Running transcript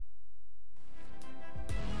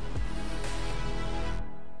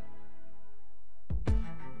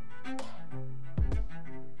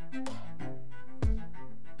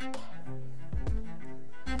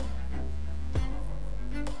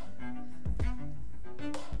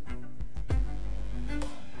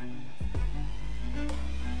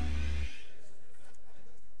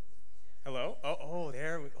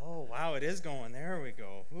it is going. There we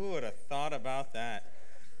go. Who would have thought about that?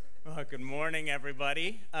 Oh, good morning,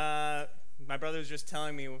 everybody. My brother was just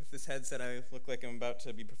telling me with this headset I look like I'm about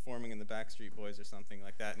to be performing in the Backstreet Boys or something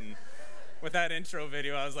like that. And with that intro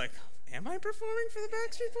video, I was like, am I performing for the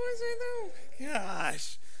Backstreet Boys right now?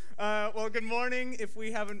 Gosh. Well, good morning. If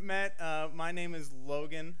we haven't met, my name is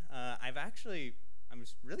Logan. I'm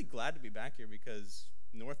just really glad to be back here because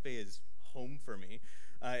North Bay is home for me.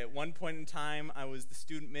 At one point in time, I was the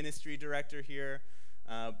student ministry director here.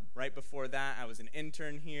 Right before that, I was an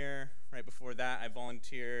intern here. Right before that, I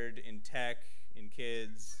volunteered in tech, in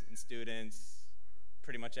kids, in students,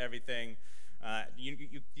 pretty much everything.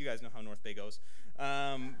 You guys know how North Bay goes.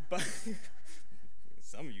 But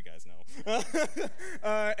some of you guys know.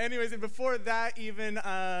 Anyways, and before that even,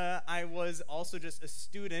 I was also just a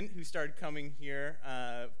student who started coming here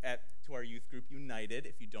to our youth group, United.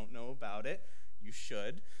 If you don't know about it, you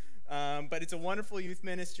should. But it's a wonderful youth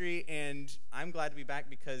ministry, and I'm glad to be back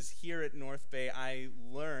because here at North Bay, I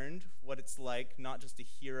learned what it's like not just to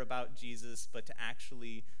hear about Jesus, but to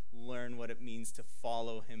actually learn what it means to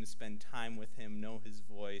follow him, spend time with him, know his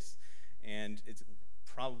voice, and it's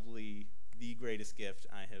probably the greatest gift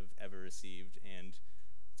I have ever received, and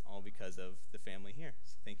it's all because of the family here.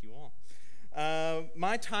 So thank you all.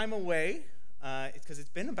 My time away, because it's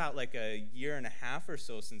been about like a year and a half or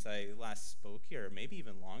so since I last spoke here, or maybe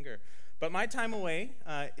even longer. But my time away,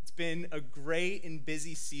 it's been a great and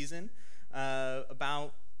busy season.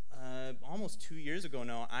 About almost 2 years ago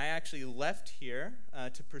now, I actually left here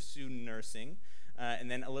to pursue nursing. And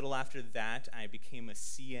then a little after that, I became a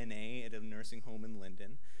CNA at a nursing home in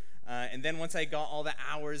Linden. And then once I got all the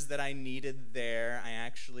hours that I needed there, I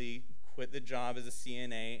actually quit the job as a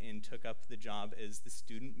CNA and took up the job as the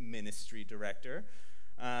student ministry director.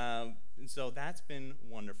 And so that's been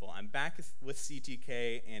wonderful. I'm back with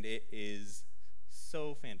CTK, and it is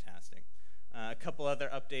so fantastic. A couple other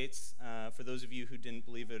updates. For those of you who didn't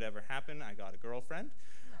believe it would ever happen, I got a girlfriend.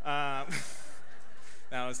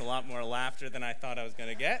 That was a lot more laughter than I thought I was going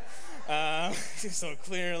to get. So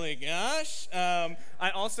clearly, gosh. I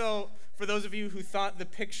also, for those of you who thought the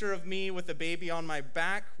picture of me with a baby on my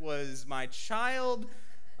back was my child,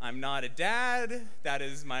 I'm not a dad. That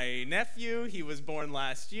is my nephew. He was born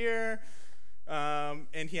last year.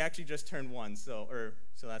 And he actually just turned one. So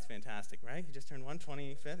that's fantastic, right? He just turned one,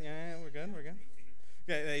 25th. Yeah, we're good.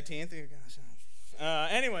 Okay, 18th.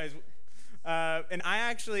 Gosh. Anyways. And I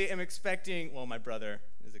actually am expecting, well, my brother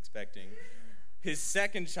is expecting his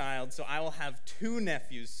second child, so I will have 2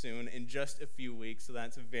 nephews soon in just a few weeks, so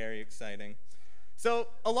that's very exciting. So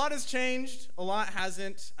a lot has changed, a lot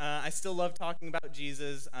hasn't. I still love talking about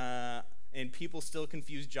Jesus, and people still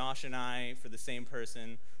confuse Josh and I for the same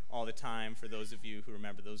person all the time. For those of you who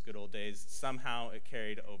remember those good old days, somehow it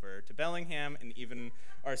carried over to Bellingham, and even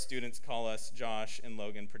our students call us Josh and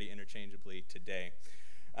Logan pretty interchangeably today.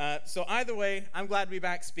 So either way, I'm glad to be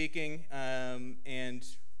back speaking, and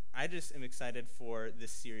I just am excited for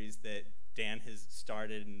this series that Dan has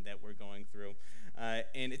started and that we're going through.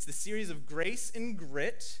 And it's the series of Grace and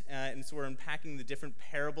Grit, and so we're unpacking the different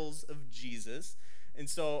parables of Jesus. And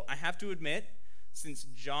so I have to admit, since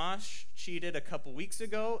Josh cheated a couple weeks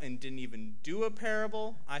ago and didn't even do a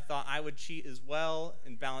parable, I thought I would cheat as well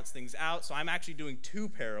and balance things out. So I'm actually doing 2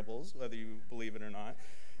 parables, whether you believe it or not.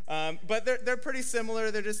 But they're pretty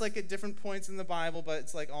similar. They're just like at different points in the Bible, but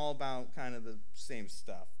it's like all about kind of the same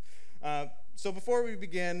stuff. So before we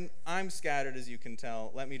begin, I'm scattered, as you can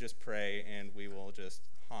tell. Let me just pray, and we will just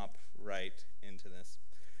hop right into this.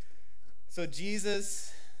 So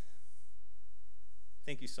Jesus,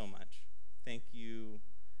 thank you so much. Thank you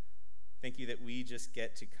that we just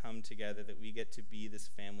get to come together, that we get to be this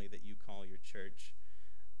family that you call your church.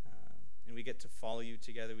 And we get to follow you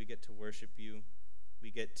together. We get to worship you. We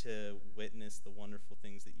get to witness the wonderful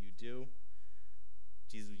things that you do.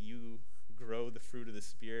 Jesus, you grow the fruit of the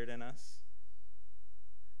Spirit in us.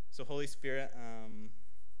 So Holy Spirit,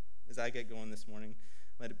 as I get going this morning,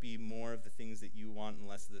 let it be more of the things that you want and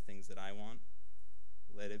less of the things that I want.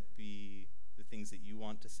 Let it be the things that you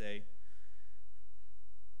want to say.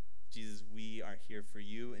 Jesus, we are here for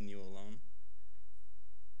you and you alone.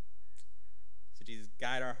 So Jesus,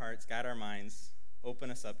 guide our hearts, guide our minds, open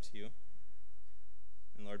us up to you.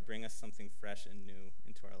 And Lord, bring us something fresh and new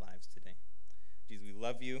into our lives today. Jesus, we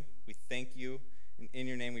love you. We thank you. And in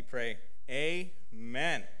your name we pray.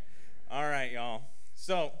 Amen. All right, y'all.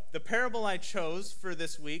 So the parable I chose for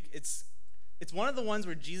this week, it's one of the ones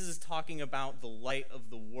where Jesus is talking about the light of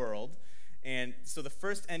the world. And so the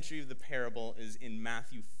first entry of the parable is in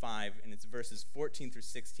Matthew 5, and it's verses 14 through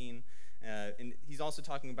 16. And he's also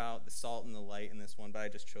talking about the salt and the light in this one, but I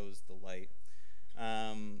just chose the light.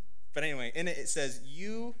 But anyway, in it says,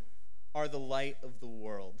 "You are the light of the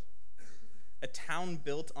world. A town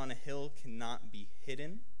built on a hill cannot be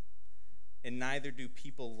hidden, and neither do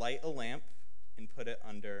people light a lamp and put it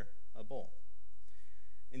under a bowl.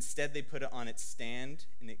 Instead, they put it on its stand,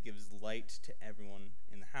 and it gives light to everyone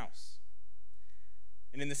in the house.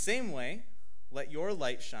 And in the same way, let your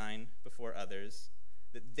light shine before others,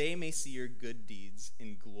 that they may see your good deeds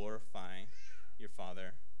and glorify your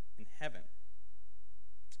Father in heaven."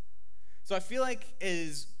 So I feel like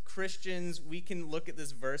as Christians, we can look at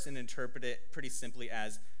this verse and interpret it pretty simply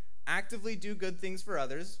as actively do good things for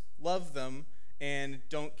others, love them, and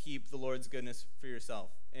don't keep the Lord's goodness for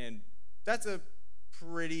yourself. And that's a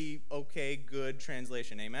pretty okay, good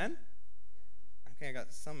translation. Amen? Okay, I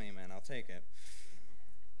got some amen. I'll take it.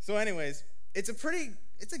 So anyways, it's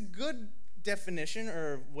a good definition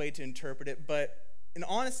or way to interpret it, and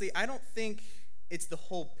honestly, I don't think it's the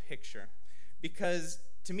whole picture. Because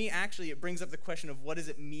to me, actually, it brings up the question of what does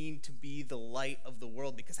it mean to be the light of the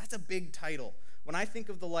world? Because that's a big title. When I think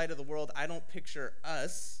of the light of the world, I don't picture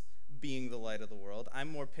us being the light of the world. I'm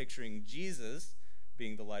more picturing Jesus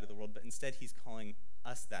being the light of the world, but instead he's calling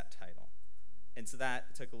us that title. And so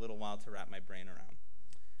that took a little while to wrap my brain around.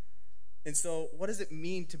 And so what does it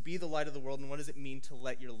mean to be the light of the world, and what does it mean to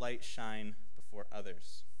let your light shine before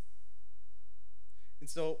others? And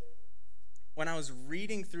so when I was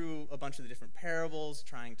reading through a bunch of the different parables,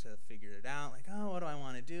 trying to figure it out, like, what do I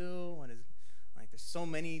want to do? There's so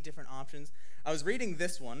many different options. I was reading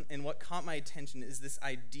this one, and what caught my attention is this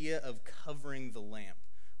idea of covering the lamp.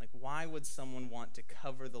 Like, why would someone want to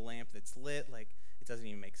cover the lamp that's lit? Like, it doesn't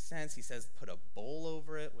even make sense. He says put a bowl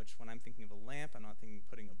over it, which when I'm thinking of a lamp, I'm not thinking of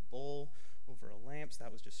putting a bowl over a lamp, so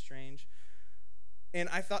that was just strange. And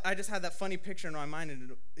I just had that funny picture in my mind,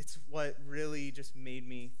 and it's what really just made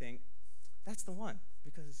me think, that's the one,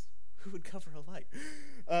 because who would cover a light?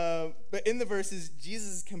 But in the verses, Jesus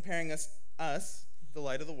is comparing us, the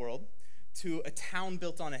light of the world, to a town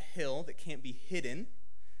built on a hill that can't be hidden.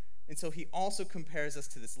 And so he also compares us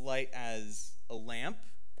to this light as a lamp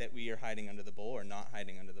that we are hiding under the bowl or not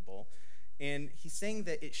hiding under the bowl. And he's saying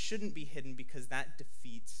that it shouldn't be hidden because that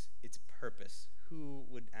defeats its purpose. Who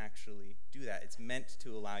would actually do that? It's meant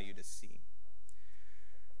to allow you to see.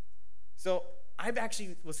 So I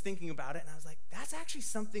actually was thinking about it, and I was like, that's actually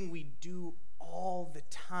something we do all the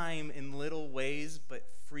time in little ways, but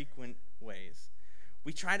frequent ways.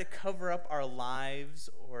 We try to cover up our lives,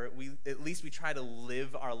 or at least we try to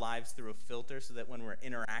live our lives through a filter so that when we're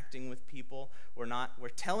interacting with people, we're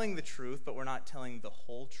telling the truth, but we're not telling the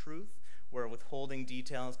whole truth. We're withholding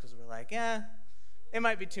details because we're like, it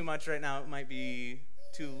might be too much right now. It might be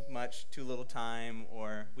too much, too little time,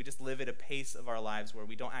 or we just live at a pace of our lives where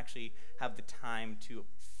we don't actually have the time to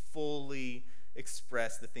fully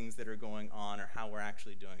express the things that are going on or how we're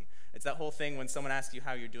actually doing. It's that whole thing when someone asks you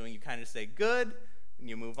how you're doing, you kind of say good, and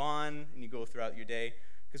you move on, and you go throughout your day,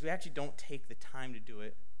 because we actually don't take the time to do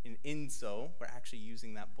it, and in so, we're actually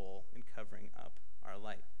using that bowl and covering up our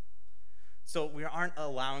light. So we aren't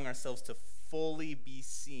allowing ourselves to fully be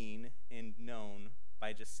seen and known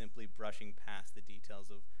by just simply brushing past the details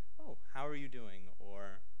of, how are you doing,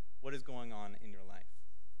 or what is going on in your life.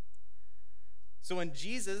 So when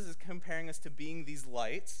Jesus is comparing us to being these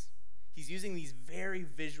lights, he's using these very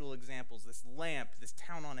visual examples, this lamp, this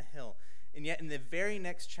town on a hill. And yet in the very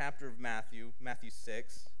next chapter of Matthew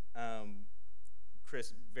 6,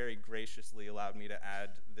 Chris very graciously allowed me to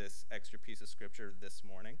add this extra piece of scripture this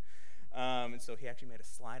morning. And so he actually made a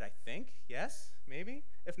slide, I think. Yes? Maybe?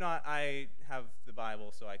 If not, I have the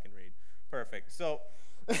Bible so I can read. Perfect. So,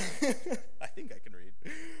 I think I can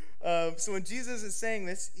read. So when Jesus is saying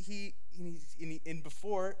this,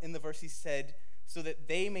 before in the verse he said, so that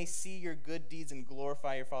they may see your good deeds and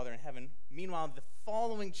glorify your Father in heaven. Meanwhile, the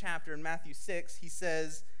following chapter in Matthew 6, he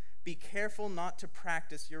says, be careful not to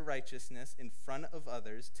practice your righteousness in front of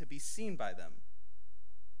others to be seen by them.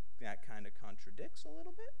 That kind of contradicts a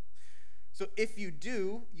little bit. So if you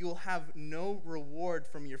do, you will have no reward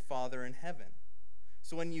from your Father in heaven.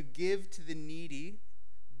 So when you give to the needy,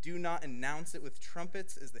 do not announce it with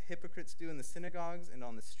trumpets as the hypocrites do in the synagogues and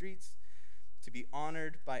on the streets, to be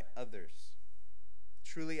honored by others.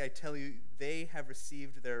 Truly, I tell you, they have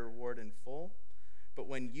received their reward in full. But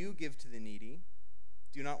when you give to the needy,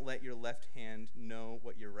 do not let your left hand know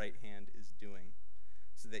what your right hand is doing,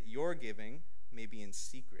 so that your giving may be in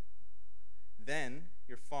secret. Then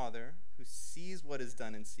your Father, who sees what is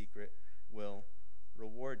done in secret, will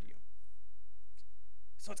reward you.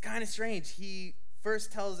 So it's kind of strange. He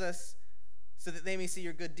first tells us so that they may see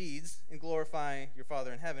your good deeds and glorify your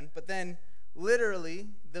Father in heaven. But then, literally,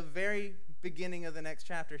 the very beginning of the next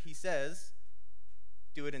chapter, he says,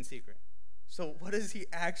 do it in secret. So what is he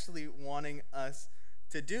actually wanting us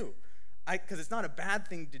to do? Because it's not a bad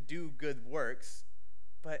thing to do good works,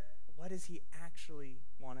 but what does he actually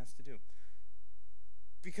want us to do?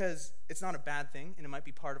 Because it's not a bad thing, and it might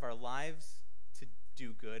be part of our lives to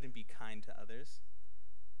do good and be kind to others.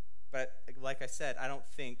 But like I said, I don't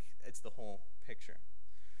think it's the whole picture.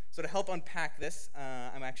 So to help unpack this,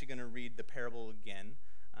 I'm actually going to read the parable again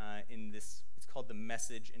in this. It's called the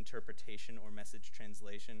Message Interpretation or Message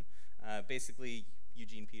Translation. Basically,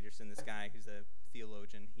 Eugene Peterson, this guy who's a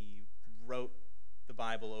theologian, he wrote the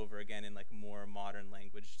Bible over again in like more modern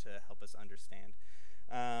language to help us understand.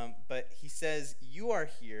 But he says, "You are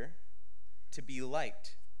here to be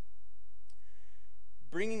light,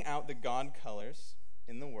 bringing out the God colors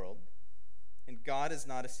in the world, and God is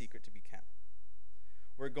not a secret to be kept.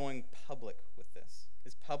 We're going public with this,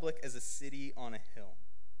 as public as a city on a hill.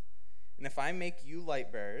 And if I make you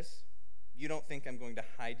light bearers, you don't think I'm going to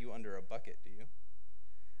hide you under a bucket, do you?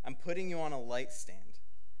 I'm putting you on a light stand,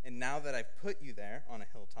 and now that I've put you there on a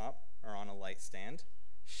hilltop or on a light stand,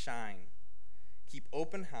 shine. Keep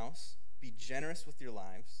open house, be generous with your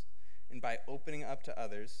lives, and by opening up to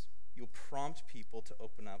others, you'll prompt people to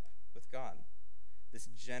open up with God, this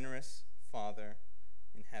generous Father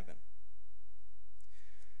in heaven."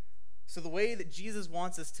 So the way that Jesus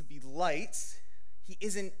wants us to be lights, he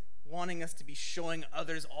isn't wanting us to be showing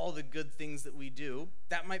others all the good things that we do.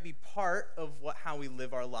 That might be part of how we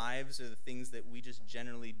live our lives or the things that we just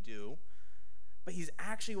generally do. But he's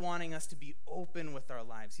actually wanting us to be open with our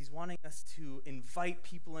lives. He's wanting us to invite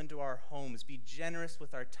people into our homes, be generous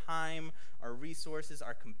with our time, our resources,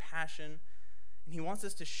 our compassion. And he wants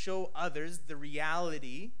us to show others the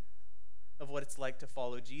reality of what it's like to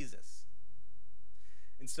follow Jesus.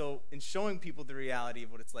 And so in showing people the reality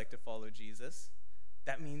of what it's like to follow Jesus,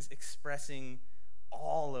 that means expressing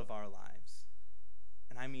all of our lives.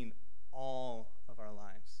 And I mean all of our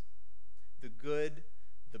lives. The good,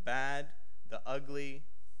 the bad, the ugly,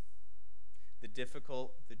 the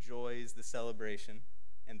difficult, the joys, the celebration,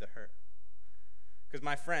 and the hurt. Because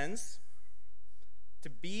my friends, to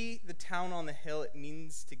be the town on the hill, it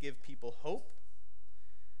means to give people hope,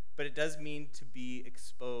 but it does mean to be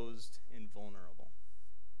exposed and vulnerable.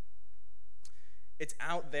 It's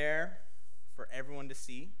out there for everyone to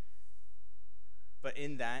see, but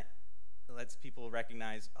in that, it lets people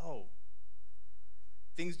recognize, oh,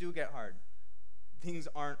 things do get hard. Things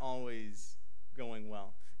aren't always going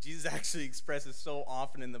well. Jesus actually expresses so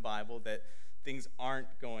often in the Bible that things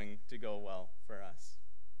aren't going to go well for us.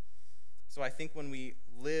 So I think when we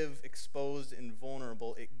live exposed and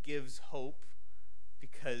vulnerable, it gives hope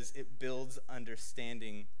because it builds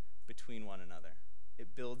understanding between one another.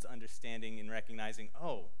 It builds understanding in recognizing,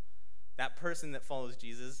 oh, that person that follows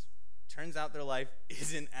Jesus, turns out their life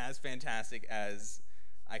isn't as fantastic as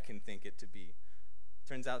I can think it to be.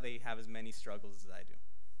 Turns out they have as many struggles as I do.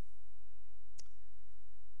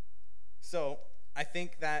 So I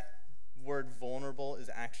think that word vulnerable is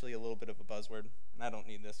actually a little bit of a buzzword. And I don't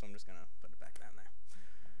need this, so I'm just going to put it back down there.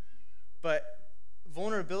 But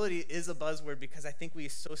vulnerability is a buzzword because I think we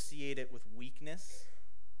associate it with weakness.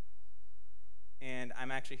 And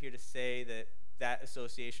I'm actually here to say that that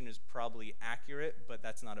association is probably accurate, but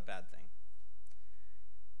that's not a bad thing.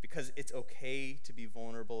 Because it's okay to be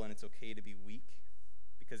vulnerable and it's okay to be weak.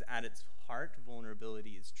 Because at its heart,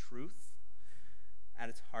 vulnerability is truth. At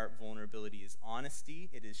its heart, vulnerability is honesty.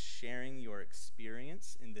 It is sharing your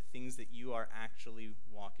experience in the things that you are actually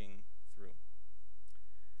walking through.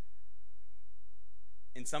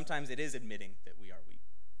 And sometimes it is admitting that we are weak.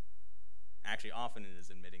 Actually, often it is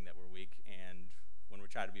admitting that we're weak, and when we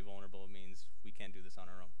try to be vulnerable, it means we can't do this on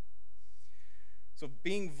our own. So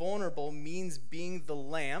being vulnerable means being the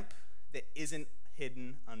lamp that isn't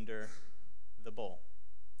hidden under the bowl.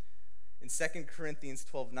 In 2 Corinthians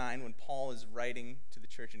 12:9, when Paul is writing to the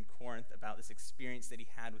church in Corinth about this experience that he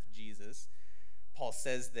had with Jesus, Paul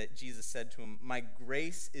says that Jesus said to him, "My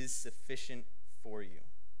grace is sufficient for you,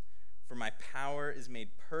 for my power is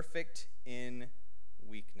made perfect in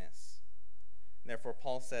weakness." Therefore,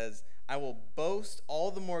 Paul says, "I will boast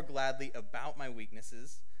all the more gladly about my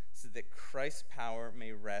weaknesses, so that Christ's power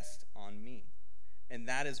may rest on me. And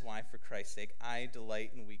that is why, for Christ's sake, I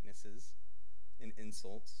delight in weaknesses, in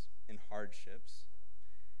insults, in hardships,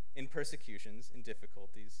 in persecutions, in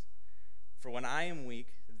difficulties. For when I am weak,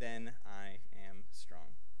 then I am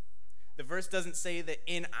strong." The verse doesn't say that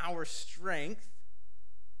in our strength,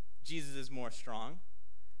 Jesus is more strong.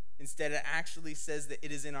 Instead, it actually says that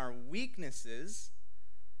it is in our weaknesses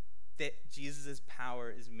that Jesus'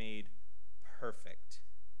 power is made perfect.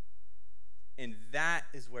 And that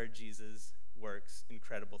is where Jesus works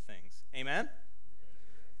incredible things. Amen?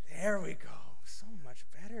 There we go. So much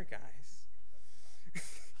better, guys.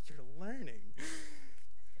 You're learning.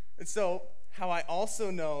 And so, how I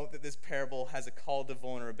also know that this parable has a call to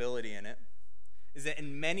vulnerability in it is that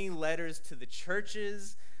in many letters to the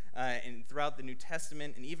churches and throughout the New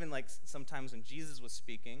Testament, and even like sometimes when Jesus was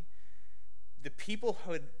speaking, the people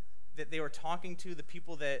that they were talking to, the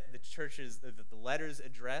people that the churches, that the letters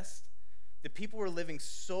addressed, the people were living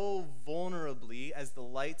so vulnerably as the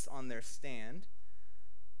lights on their stand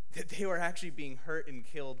that they were actually being hurt and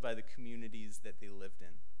killed by the communities that they lived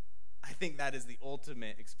in. I think that is the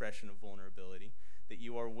ultimate expression of vulnerability, that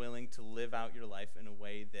you are willing to live out your life in a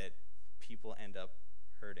way that people end up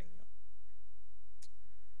hurting you.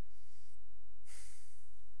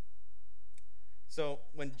 So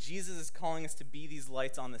when Jesus is calling us to be these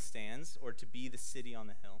lights on the stands or to be the city on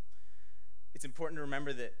the hill, it's important to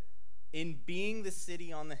remember that in being the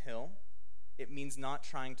city on the hill, it means not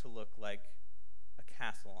trying to look like a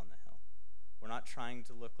castle on the hill. We're not trying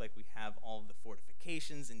to look like we have all of the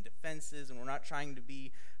fortifications and defenses, and we're not trying to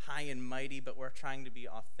be high and mighty, but we're trying to be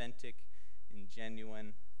authentic and genuine.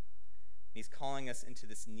 And he's calling us into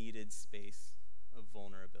this needed space of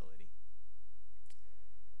vulnerability.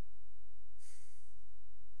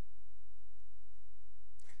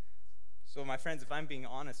 So, my friends, if I'm being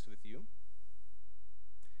honest with you,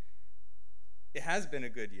 it has been a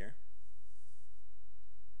good year.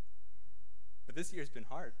 But this year's been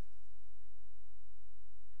hard.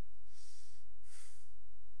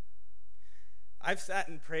 I've sat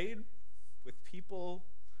and prayed with people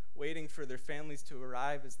waiting for their families to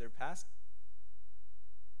arrive as they're passing.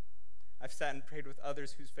 I've sat and prayed with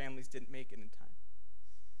others whose families didn't make it in time.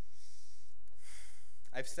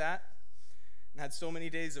 I've sat and had so many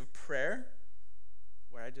days of prayer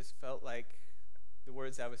where I just felt like the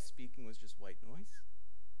words I was speaking was just white noise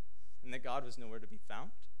and that God was nowhere to be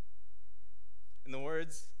found. And the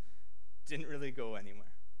words didn't really go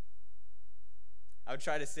anywhere. I would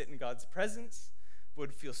try to sit in God's presence, but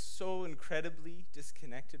would feel so incredibly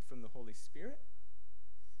disconnected from the Holy Spirit.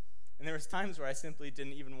 And there was times where I simply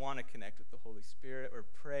didn't even want to connect with the Holy Spirit or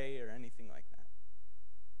pray or anything like that.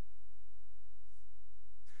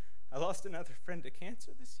 I lost another friend to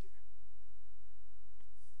cancer this year.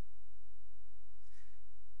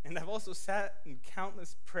 And I've also sat in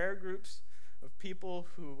countless prayer groups of people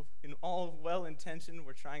who, in all well-intentioned,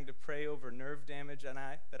 were trying to pray over nerve damage that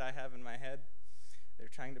I have in my head. They're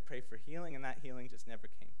trying to pray for healing, and that healing just never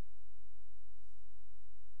came.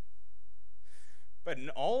 But in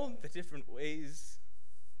all the different ways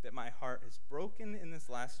that my heart has broken in this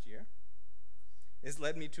last year, has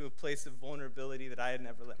led me to a place of vulnerability that I had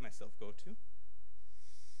never let myself go to.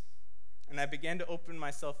 And I began to open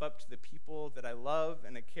myself up to the people that I love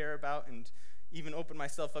and I care about, and even open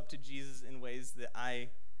myself up to Jesus in ways that I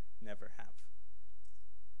never have.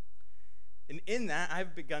 And in that,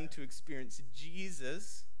 I've begun to experience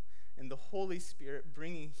Jesus and the Holy Spirit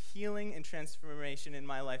bringing healing and transformation in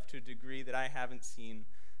my life to a degree that I haven't seen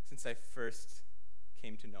since I first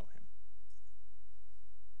came to know him.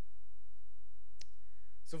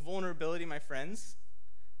 So vulnerability, my friends,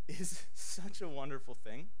 is such a wonderful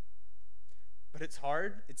thing. But it's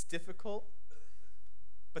hard, it's difficult,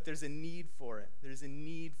 but there's a need for it. There's a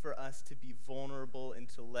need for us to be vulnerable and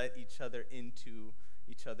to let each other into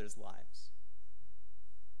each other's lives.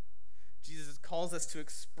 Jesus calls us to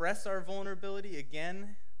express our vulnerability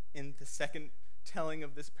again in the second telling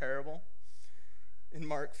of this parable. In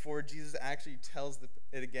Mark 4, Jesus actually tells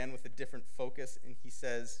it again with a different focus, and he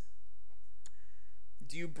says,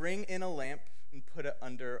 "Do you bring in a lamp and put it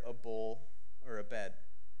under a bowl or a bed?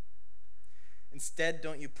 Instead,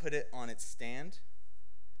 don't you put it on its stand?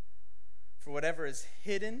 For whatever is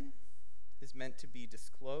hidden is meant to be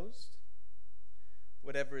disclosed.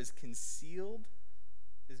 Whatever is concealed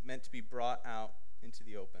is meant to be brought out into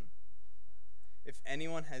the open. If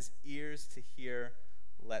anyone has ears to hear,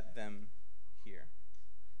 let them hear."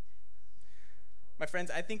 My friends,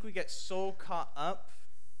 I think we get so caught up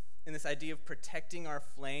in this idea of protecting our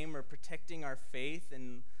flame or protecting our faith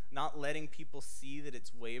and not letting people see that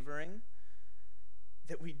it's wavering,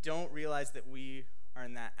 that we don't realize that we are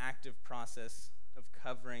in that active process of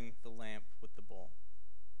covering the lamp with the bowl.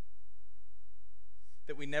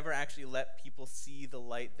 That we never actually let people see the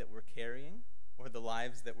light that we're carrying or the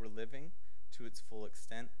lives that we're living to its full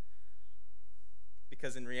extent.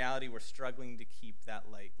 Because in reality, we're struggling to keep that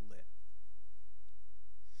light lit.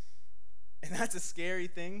 And that's a scary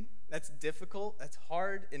thing. That's difficult. That's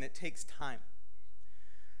hard. And it takes time.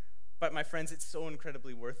 But my friends, it's so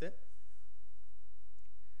incredibly worth it.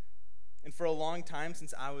 And for a long time,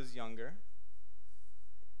 since I was younger,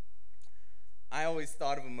 I always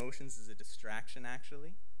thought of emotions as a distraction,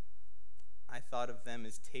 actually. I thought of them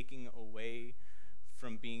as taking away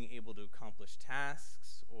from being able to accomplish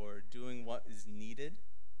tasks or doing what is needed.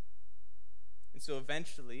 And so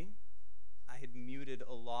eventually, I had muted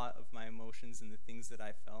a lot of my emotions and the things that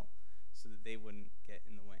I felt so that they wouldn't get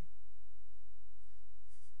in the way.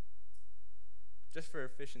 Just for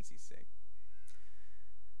efficiency's sake.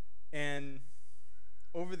 And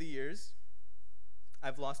over the years,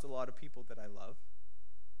 I've lost a lot of people that I love.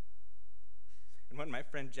 And when my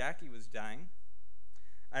friend Jackie was dying,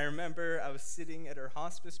 I remember I was sitting at her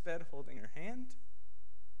hospice bed holding her hand.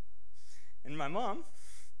 And my mom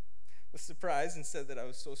was surprised and said that I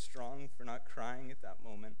was so strong for not crying at that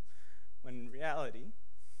moment, when in reality,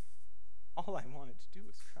 all I wanted to do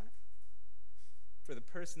was cry for the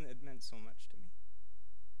person that had meant so much to me.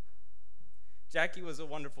 Jackie was a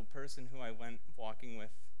wonderful person who I went walking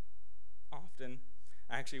with often.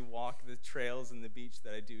 I actually walk the trails and the beach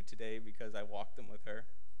that I do today because I walked them with her.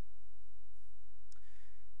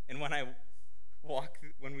 And when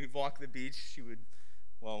we'd walk the beach, she would,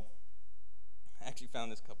 I actually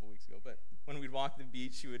found this a couple weeks ago, but when we'd walk the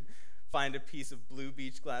beach, she would find a piece of blue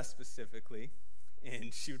beach glass specifically,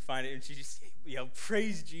 and she would find it, and she'd just yell,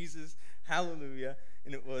 "Praise Jesus, hallelujah,"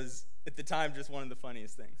 and it was, at the time, just one of the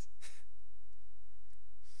funniest things.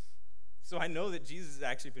 So I know that Jesus has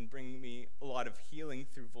actually been bringing me a lot of healing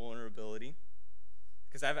through vulnerability,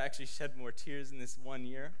 because I've actually shed more tears in this 1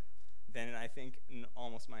 year than I think in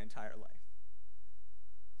almost my entire life.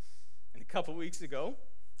 And a couple weeks ago,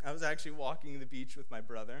 I was actually walking the beach with my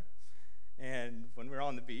brother, and when we were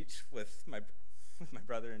on the beach with my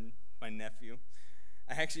brother and my nephew,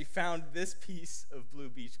 I actually found this piece of blue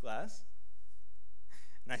beach glass,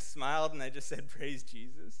 and I smiled and I just said, "Praise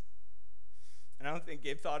Jesus." And I don't think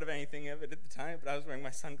Gabe thought of anything of it at the time, but I was wearing my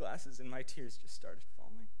sunglasses and my tears just started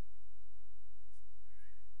falling.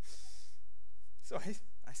 So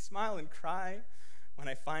I smile and cry when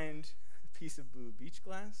I find a piece of blue beach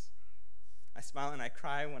glass. I smile and I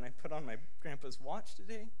cry when I put on my grandpa's watch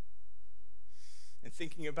today. And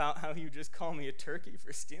thinking about how he would just call me a turkey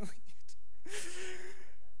for stealing it.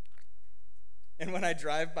 And when I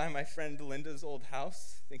drive by my friend Linda's old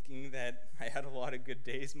house, thinking that I had a lot of good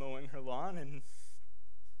days mowing her lawn and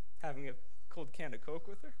having a cold can of Coke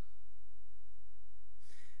with her.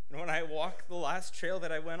 And when I walk the last trail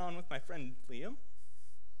that I went on with my friend Liam.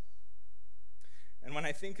 And when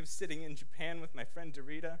I think of sitting in Japan with my friend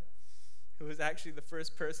Dorita, who was actually the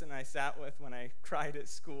first person I sat with when I cried at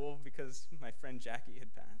school because my friend Jackie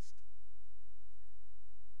had passed.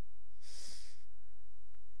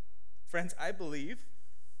 Friends, I believe,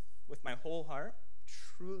 with my whole heart,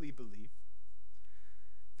 truly believe,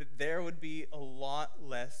 that there would be a lot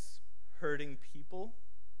less hurting people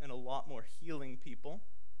and a lot more healing people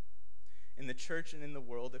in the church and in the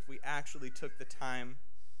world if we actually took the time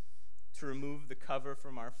to remove the cover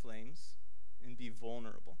from our flames and be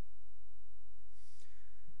vulnerable.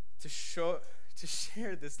 To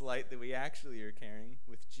share this light that we actually are carrying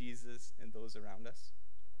with Jesus and those around us.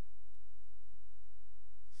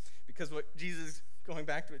 Because going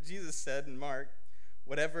back to what Jesus said in Mark,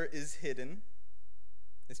 whatever is hidden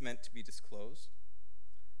is meant to be disclosed.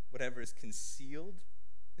 Whatever is concealed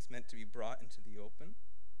is meant to be brought into the open.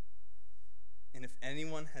 And if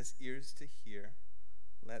anyone has ears to hear,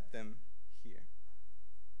 let them hear.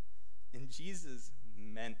 And Jesus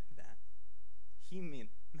meant that. He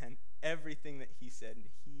meant everything that he said, and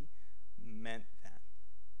he meant that.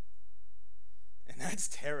 And that's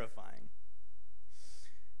terrifying.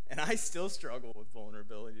 And I still struggle with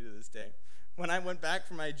vulnerability to this day. When I went back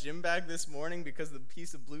for my gym bag this morning because the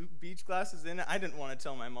piece of blue beach glass was in it, I didn't want to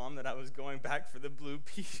tell my mom that I was going back for the blue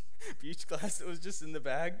beach glass that was just in the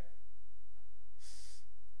bag.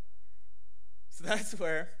 So that's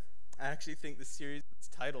where I actually think the series'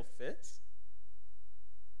 title fits.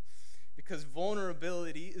 Because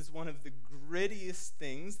vulnerability is one of the grittiest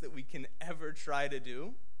things that we can ever try to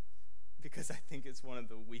do. Because I think it's one of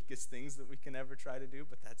the weakest things that we can ever try to do,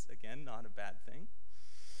 but that's, again, not a bad thing.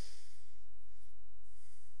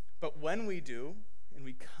 But when we do, and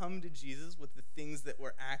we come to Jesus with the things that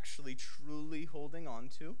we're actually truly holding on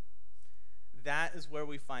to, that is where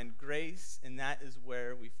we find grace, and that is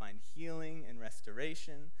where we find healing and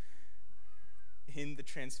restoration in the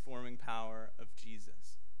transforming power of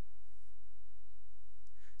Jesus.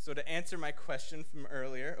 So to answer my question from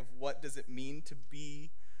earlier of what does it mean to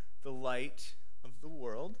be the light of the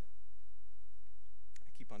world.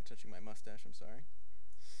 I keep on touching my mustache, I'm sorry.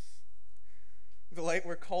 The light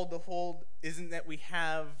we're called to hold isn't that we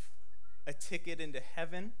have a ticket into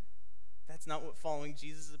heaven. That's not what following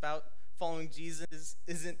Jesus is about. Following Jesus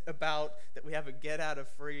isn't about that we have a get out of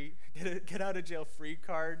jail free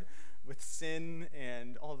card with sin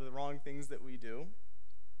and all the wrong things that we do.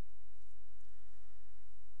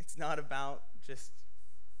 It's not about just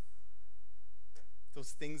those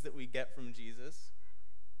things that we get from Jesus.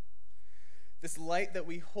 This light that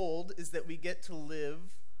we hold is that we get to live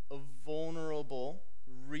a vulnerable,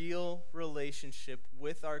 real relationship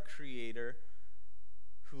with our Creator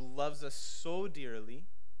who loves us so dearly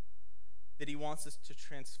that he wants us to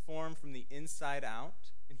transform from the inside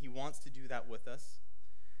out, and he wants to do that with us.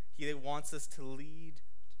 He wants to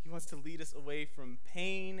lead us away from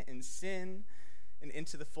pain and sin and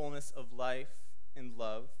into the fullness of life and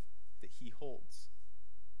love that he holds.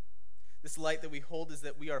 This light that we hold is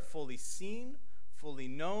that we are fully seen, fully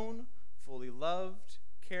known, fully loved,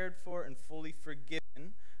 cared for, and fully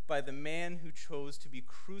forgiven by the man who chose to be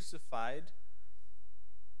crucified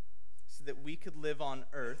so that we could live on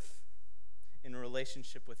earth in a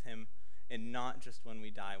relationship with him and not just when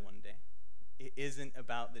we die one day. It isn't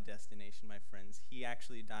about the destination, my friends. He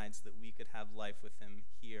actually died so that we could have life with him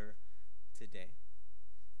here today.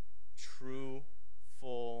 True,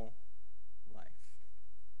 full life.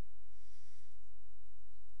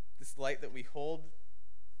 This light that we hold,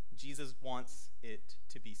 Jesus wants it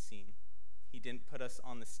to be seen. He didn't put us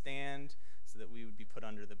on the stand so that we would be put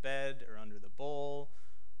under the bed or under the bowl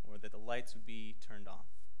or that the lights would be turned off.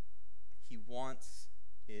 He wants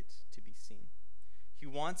it to be seen. He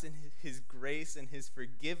wants in his grace and his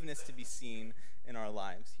forgiveness to be seen in our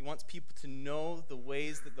lives. He wants people to know the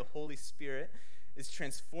ways that the Holy Spirit is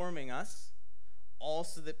transforming us, all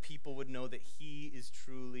so that people would know that he is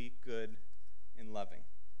truly good and loving.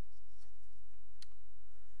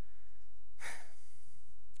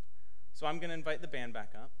 So I'm going to invite the band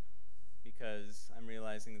back up because I'm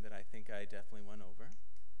realizing that I think I definitely went over.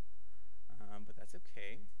 But that's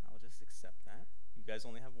okay. I'll just accept that. You guys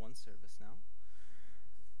only have one service now.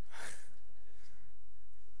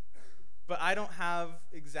 But I don't have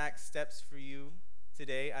exact steps for you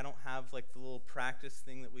today. I don't have like the little practice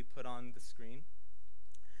thing that we put on the screen.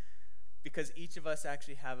 Because each of us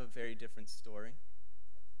actually have a very different story.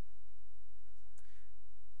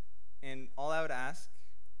 And all I would ask,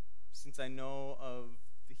 since I know of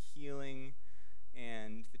the healing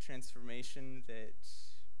and the transformation that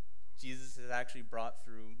Jesus has actually brought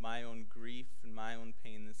through my own grief and my own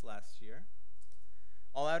pain this last year,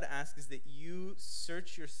 all I would ask is that you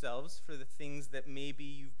search yourselves for the things that maybe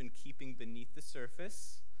you've been keeping beneath the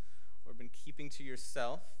surface or been keeping to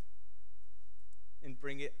yourself, and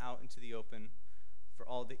bring it out into the open for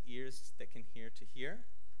all the ears that can hear to hear.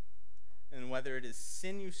 And whether it is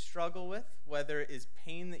sin you struggle with, whether it is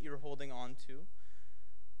pain that you're holding on to,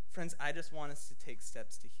 friends, I just want us to take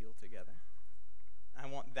steps to heal together. I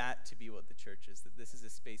want that to be what the church is, that this is a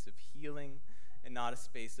space of healing and not a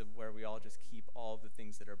space of where we all just keep all the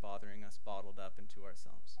things that are bothering us bottled up into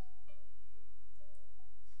ourselves.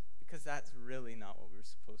 Because that's really not what we're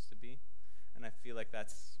supposed to be. And I feel like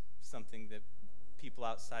that's something that people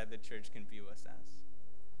outside the church can view us as.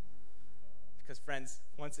 Because friends,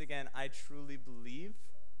 once again, I truly believe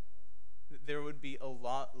that there would be a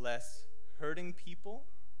lot less hurting people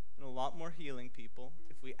and a lot more healing people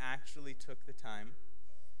if we actually took the time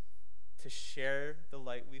to share the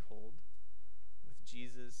light we hold with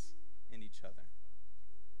Jesus and each other.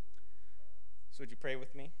 So would you pray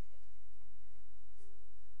with me?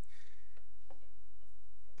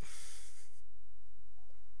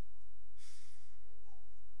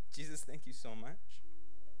 Jesus, thank you so much.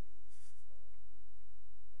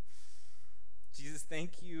 Jesus,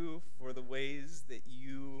 thank you for the ways that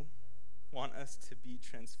you want us to be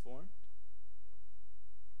transformed.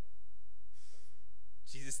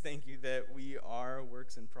 Jesus, thank you that we are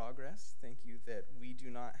works in progress. Thank you that we do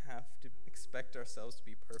not have to expect ourselves to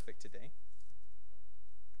be perfect today,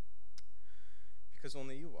 because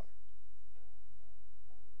only you are.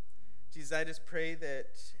 Jesus, I just pray that,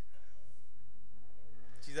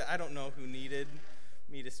 Jesus, I don't know who needed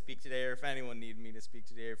me to speak today, or if anyone needed me to speak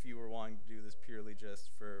today, or if you were wanting to do this purely just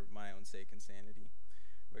for my own sake and sanity.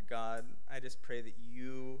 But God, I just pray that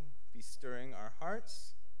you be stirring our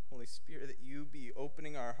hearts, Holy Spirit, that you be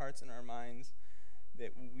opening our hearts and our minds,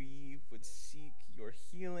 that we would seek your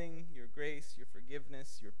healing, your grace, your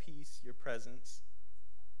forgiveness, your peace, your presence,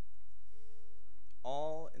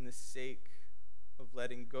 all in the sake of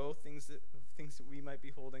letting go things that we might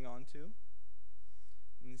be holding on to,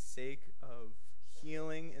 in the sake of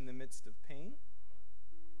healing in the midst of pain.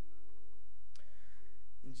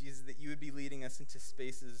 And Jesus, that you would be leading us into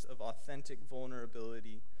spaces of authentic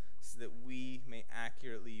vulnerability so that we may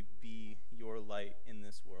accurately be your light in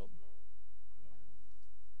this world.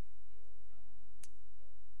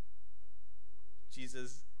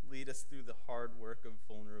 Jesus, lead us through the hard work of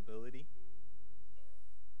vulnerability.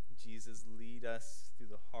 Jesus, lead us through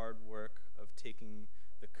the hard work of taking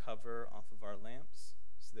the cover off of our lamps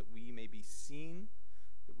so that we may be seen,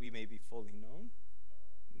 that we may be fully known,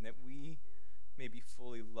 and that we may be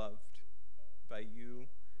fully loved by you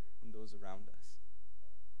and those around us.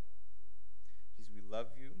 Jesus, we love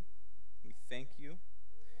you. We thank you.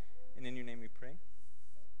 And in your name we pray.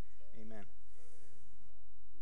 Amen.